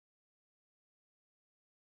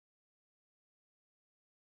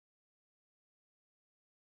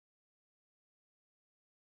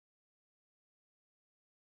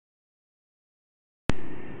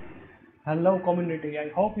Hello community, I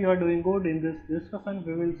hope you are doing good. In this discussion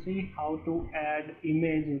we will see how to add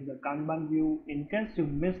image in the Kanban view. In case you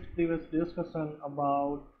missed previous discussion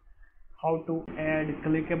about how to add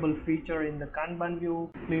clickable feature in the Kanban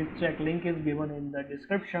view, please check, link is given in the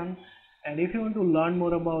description. And if you want to learn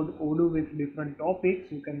more about Odoo with different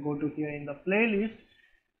topics, you can go to here in the playlist.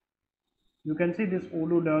 You can see this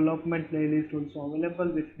Odoo development playlist also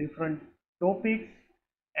available with different topics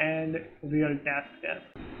and real task.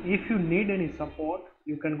 If you need any support,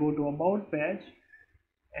 you can go to about page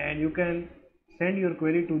and you can send your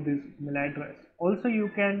query to this mail address. Also you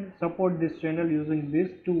can support this channel using these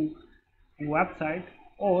two website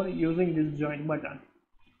or using this join button.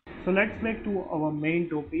 So let's back to our main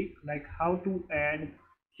topic, like how to add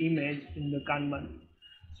image in the Kanban.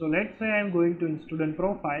 So let's say I'm going to in student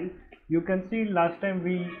profile. You can see last time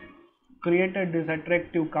we created this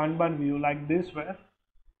attractive Kanban view like this way.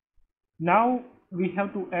 Now we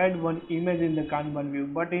have to add one image in the Kanban view,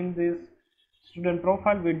 but in this student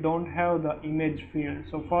profile we don't have the image field.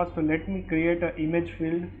 So first let me create an image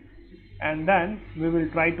field and then we will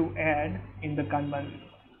try to add in the Kanban view.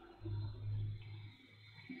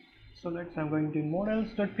 So I'm going to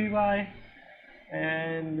models.py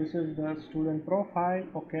and this is the student profile.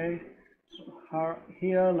 Okay, so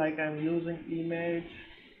here like I'm using image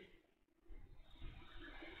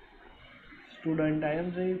student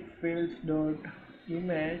img fields dot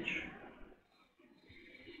image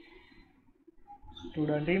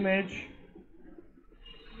student image,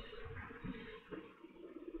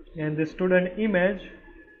 and the student image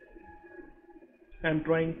I'm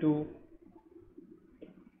trying to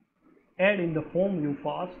add in the home view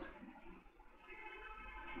first.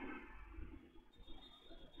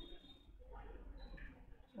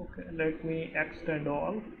 Okay, let me extend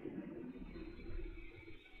all.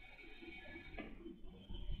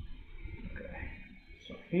 Okay,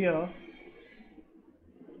 so here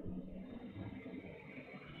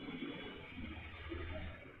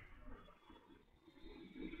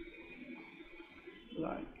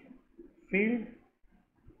like field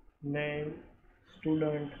name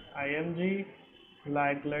student img,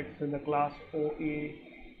 like let's say the class OE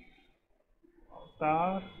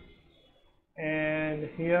star, and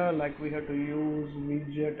here like we have to use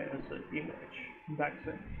widget as an image. That's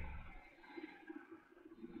it.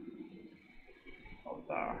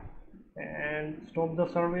 Avatar. And stop the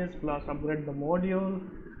service plus upgrade the module.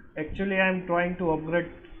 Actually I'm trying to upgrade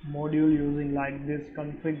module using like this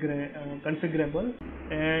configurable,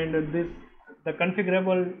 and this the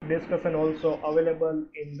configurable discussion also available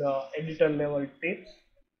in the editor level tips.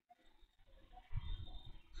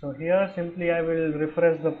 So here simply I will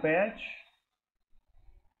refresh the page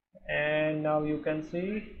and now you can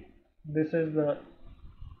see this is the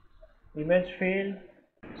image field.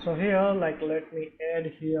 So here like let me add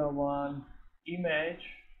here one image.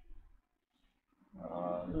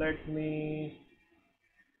 Let me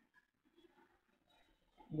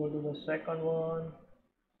go to the second one.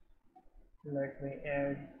 Let me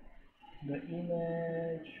add the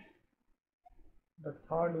image. The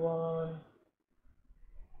third one,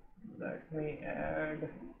 let me add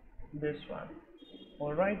this one.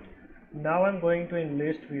 Alright, now I'm going to in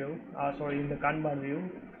list view, in the Kanban view.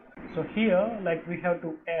 So here like we have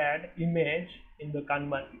to add image in the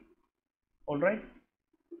Kanban view. Alright,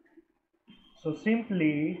 so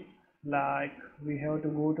simply like we have to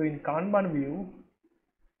go to in Kanban view,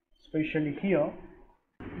 especially here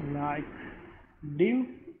like div.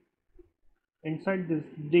 Inside this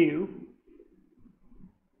div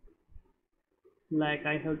like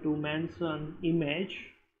I have to mention image,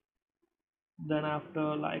 then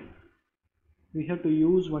after like we have to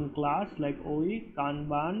use one class like OE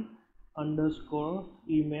kanban underscore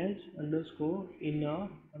image underscore inner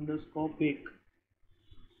underscore pic.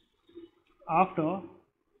 After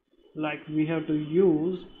like we have to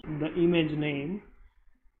use the image name,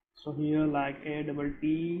 so here like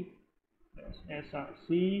ATT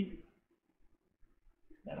src,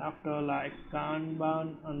 and after like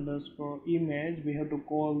kanban underscore image we have to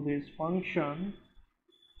call this function.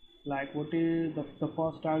 Like what is the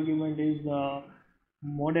first argument is the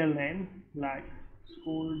model name like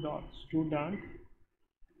school.student,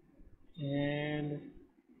 and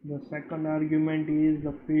the second argument is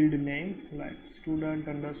the field name like student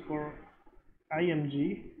underscore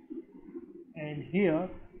img, and here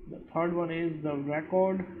the third one is the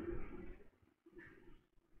record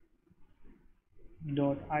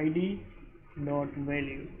dot id dot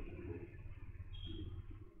value.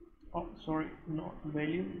 Oh sorry, not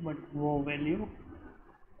value but raw value.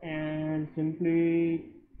 And simply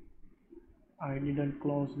I didn't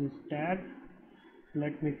close this tag,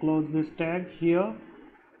 let me close this tag here.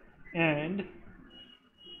 and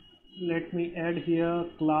let me add here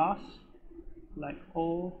class like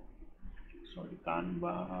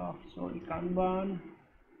kanban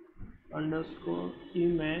underscore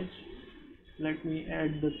image. Let me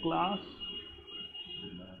add the class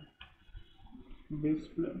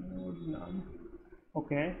display mode none.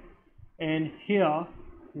 Okay, and here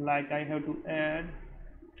like I have to add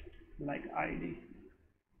like id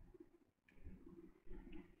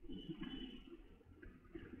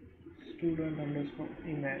student underscore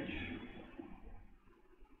image.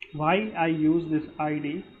 Why I use this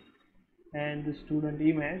id and the student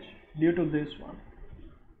image? Due to this one,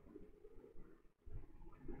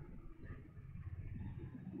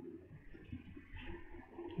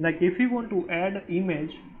 like if you want to add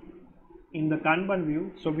image in the Kanban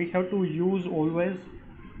view, so we have to use always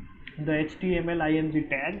the HTML img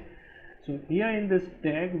tag. So here in this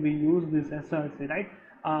tag we use this src, right?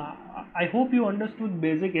 I hope you understood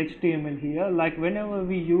basic HTML here. Like whenever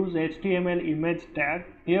we use HTML image tag,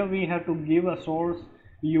 here we have to give a source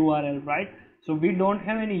URL, right? So we don't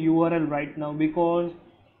have any URL right now because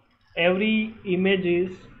every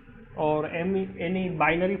images or any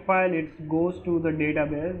binary file, it goes to the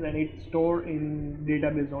database and it's stored in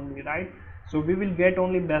database only, right? So we will get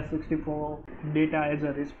only base64 data as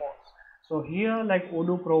a response. So here like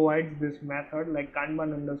Odoo provides this method like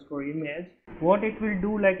kanban underscore image. What it will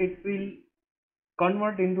do, like it will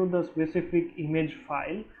convert into the specific image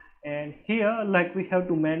file, and here like we have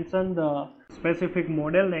to mention the specific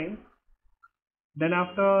model name, then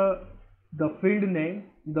after the field name,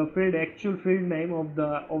 the actual field name of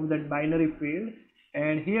that binary field,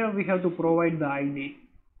 and here we have to provide the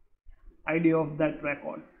id of that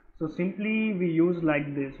record. So simply we use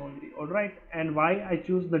like this only. All right, and why I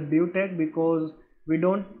choose the div tag? Because we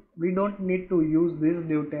don't need to use this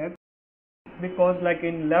div tag, because like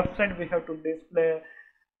in left side we have to display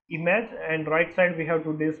image and right side we have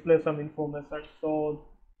to display some information. So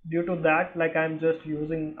due to that, like I'm just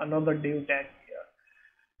using another div tag here,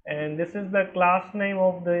 and this is the class name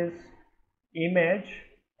of this image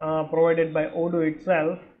provided by Odoo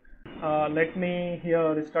itself. Let me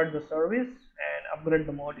here restart the service and upgrade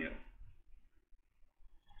the module,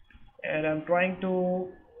 and I'm trying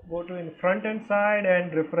to go to in front end side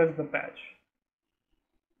and refresh the page.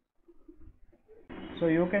 So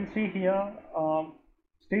you can see here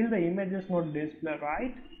still the image is not displayed,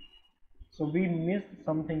 right? So we missed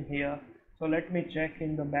something here. So let me check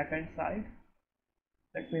in the backend side.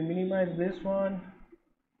 Let me minimize this one.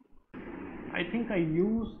 I think I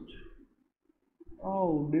used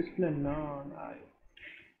display none.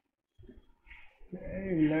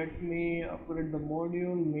 Okay, let me upgrade the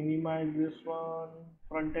module, minimize this one,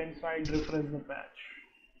 front end side, refresh the page.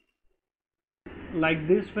 Like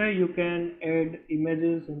this way you can add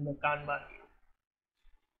images in the Kanban.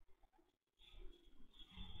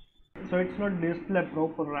 So it's not display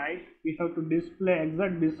proper, right? We have to display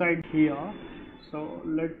exact beside here. So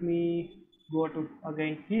let me go to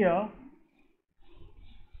again here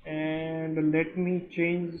and let me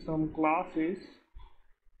change some classes.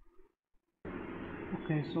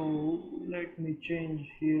 Okay, so let me change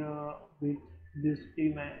here with this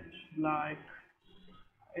image, like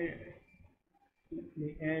let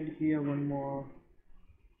me add here one more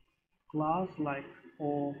class like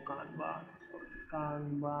kanban. So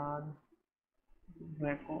kanban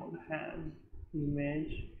record has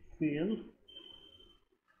image field,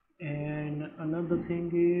 and another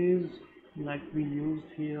thing is like we used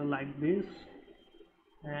here like this,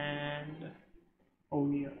 and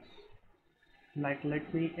yes, like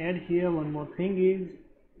let me add here one more thing is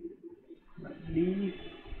the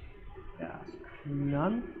task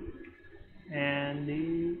none and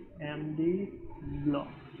the md block.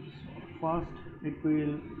 So first it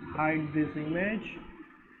will hide this image,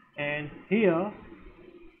 and here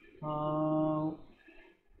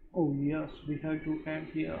yes, we have to add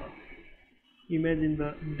here image in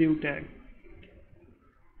the div tag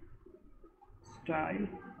style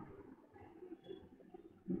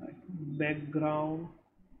like background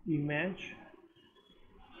image.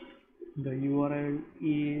 The URL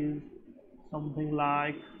is something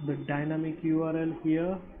like the dynamic URL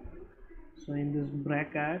here. So in this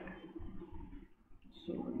bracket,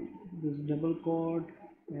 so this double quote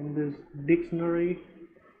and this dictionary,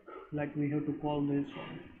 like we have to call this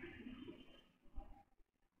one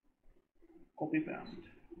copy paste.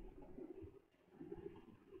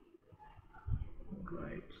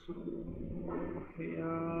 Right, so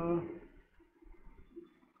here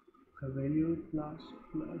value plus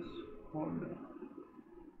order.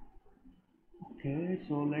 Okay,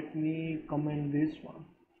 so let me comment this one,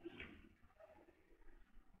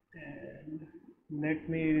 and Let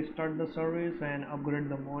me restart the service and upgrade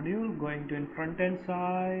the module. Going to in front end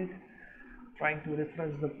side, trying to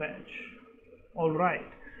refresh the page. Alright,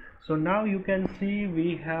 so now you can see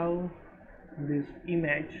we have this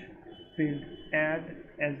image field add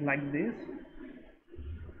as like this.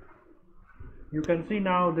 You can see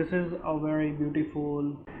now this is a very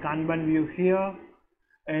beautiful Kanban view here,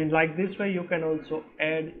 and like this way you can also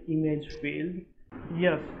add image field.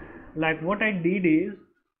 Yes, like what I did is,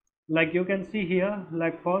 like you can see here,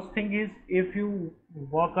 like first thing is, if you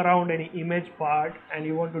walk around any image part and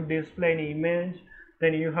you want to display any image,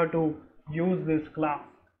 then you have to use this class,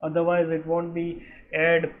 otherwise it won't be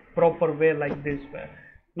add proper way like this way.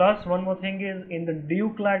 Plus one more thing is, in the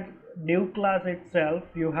div class itself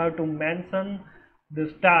you have to mention the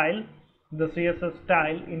style, the CSS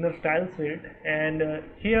style, inner style sheet, and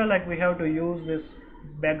here like we have to use this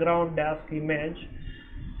background dash image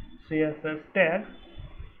CSS tag,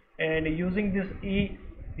 and using this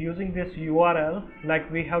URL, like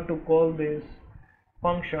we have to call this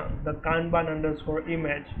function, the kanban underscore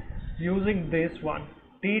image, using this one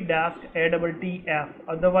t-aff,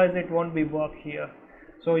 otherwise it won't be work here.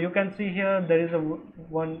 So you can see here there is a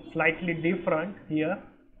one slightly different here,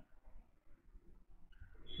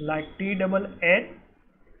 like t-a-t-t,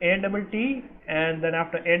 and then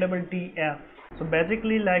after a-t-t-f. So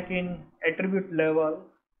basically, like in attribute level,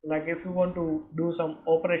 like if you want to do some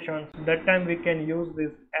operations, that time we can use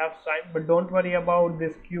this F sign, but don't worry about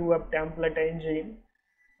this QWeb template engine.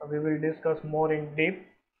 We will discuss more in depth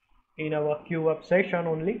in our QWeb session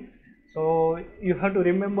only. So you have to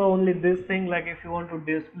remember only this thing, like if you want to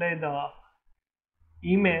display the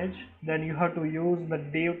image, then you have to use the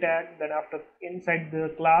div tag, then after inside the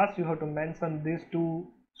class you have to mention these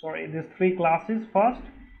three classes first,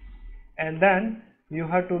 and then you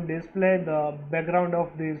have to display the background of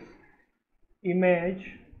this image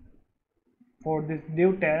for this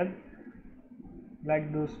div tag,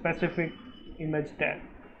 like the specific image tag,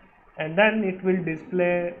 and then it will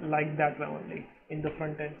display like that way only in the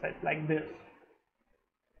front end side like this.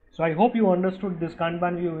 So I hope you understood this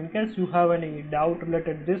Kanban view. In case you have any doubt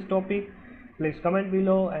related to this topic, please comment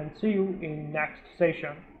below, and see you in next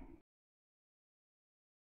session.